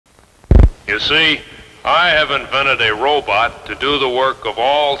You see, I have invented a robot to do the work of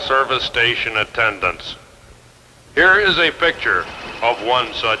all service station attendants. Here is a picture of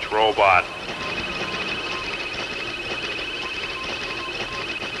one such robot.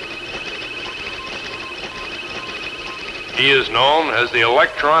 He is known as the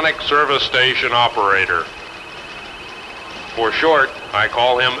Electronic Service Station Operator. For short, I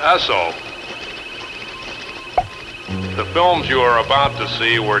call him ESSO. The films you are about to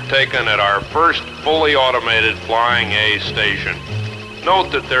see were taken at our first fully automated Flying A station.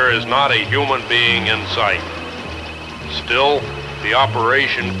 Note that there is not a human being in sight. Still, the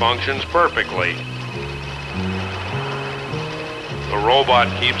operation functions perfectly. The robot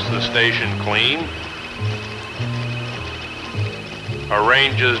keeps the station clean,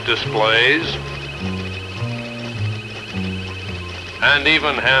 arranges displays, and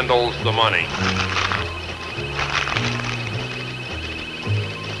even handles the money.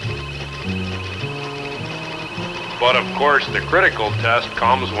 But of course, the critical test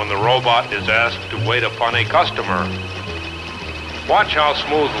comes when the robot is asked to wait upon a customer. Watch how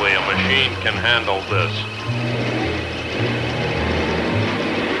smoothly a machine can handle this.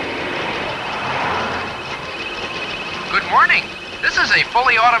 Good morning. This is a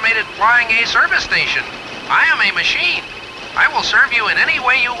fully automated Flying A service station. I am a machine. I will serve you in any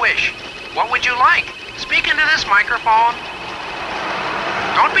way you wish. What would you like? Speak into this microphone.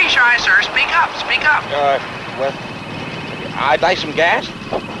 Don't be shy, sir. Speak up. Speak up. Well, I'd like some gas.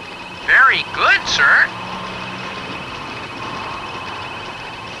 Very good, sir.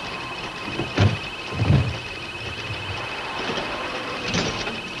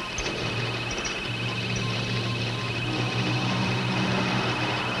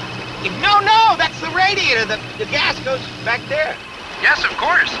 No, that's the radiator. The gas goes back there. Yes, of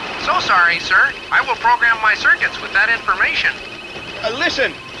course. So sorry, sir. I will program my circuits with that information.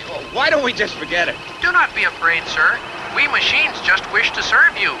 Listen, why don't we just forget it? Do not be afraid, sir. We machines just wish to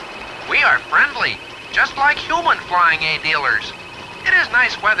serve you. We are friendly, just like human Flying A dealers. It is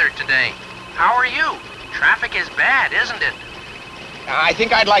nice weather today. How are you? Traffic is bad, isn't it? I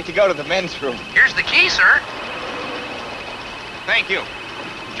think I'd like to go to the men's room. Here's the key, sir. Thank you.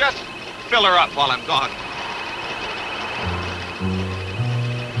 Just fill her up while I'm gone.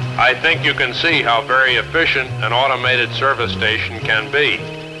 I think you can see how very efficient an automated service station can be.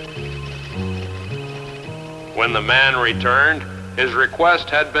 When the man returned, his request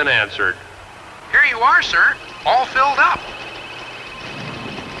had been answered. Here you are, sir. All filled up.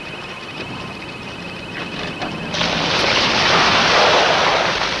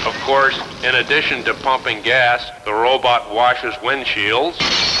 Of course, in addition to pumping gas, the robot washes windshields,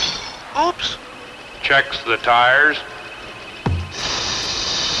 Oops. checks the tires,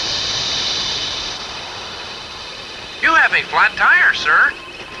 You have a flat tire, sir.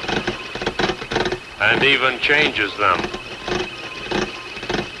 and even changes them.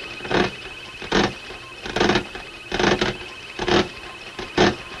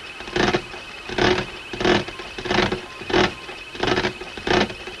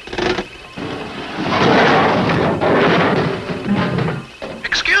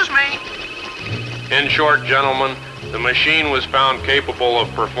 Excuse me. In short, gentlemen, the machine was found capable of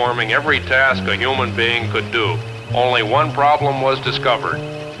performing every task a human being could do. Only one problem was discovered.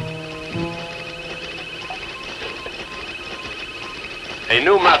 A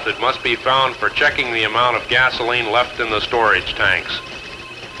new method must be found for checking the amount of gasoline left in the storage tanks.